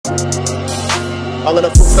I'm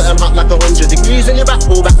gonna put something hot like 100 degrees in your back,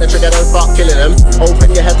 pull back the trigger and start killing them.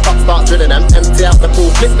 Open your head top, start drilling them. Empty out the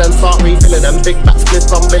pool clip, then start refilling them. Big fat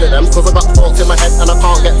splits, I'm billing them, cause I got thoughts in my head and I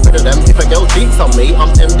can't get rid of them. If a girl cheats on me,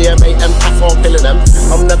 I'm MDMA and pack or killing them.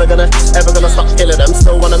 I'm never gonna, ever gonna stop killing them.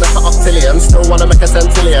 Still wanna make a octillion, still wanna make a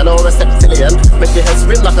centillion or a septillion. Make your head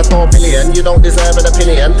spin like a 4 billion. You don't deserve an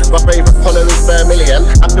opinion. My favourite colour is vermilion.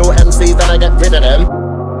 I feel MCs and I get rid of them.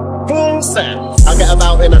 Full set. I get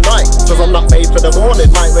about in the night, cause I'm not made for the morning.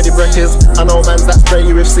 Night ready breakers. I know mans that spray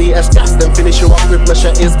you with CS gas, then finish you up with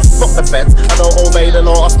machetes. Fuck the feds. I don't old maiden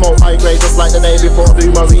or I smoke high grade just like the day before. Do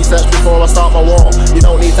my research before I start my war. You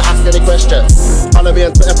don't need to ask any questions. Follow me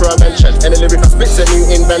on Twitter for a mention. Any lyric I spit's a new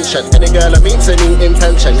invention. Any girl I meet's a new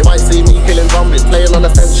intention. You might see me killing zombies, playing on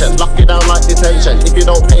ascension. Lock you down like detention. If you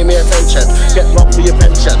don't pay me attention, get robbed for your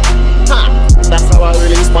pension. Ha! That's how I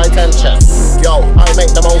release my tension. Yo, I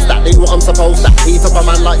make the most that, do what I'm supposed to. Eat up a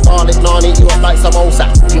man like garlic, naan, eat you up like samosa.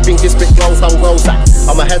 You think it's spit gross, I'm gross at.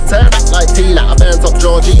 I'm a head turn back like Tina. I burnt up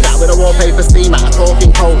Georgina with a wallpaper steamer.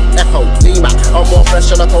 Talking cold, echo, Lima. I'm more fresh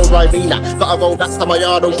than a cold Ribena. Gotta go back to my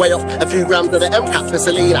yard and weigh up a few grams of the MCAT for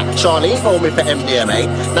Selena. Charlene told me for MDMA.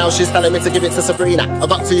 Now she's telling me to give it to Sabrina. I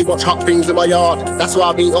got too much hot things in my yard. That's why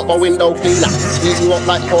I beat up my window cleaner. Eat you up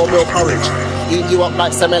like cornmeal porridge. Eat you up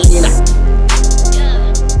like semolina.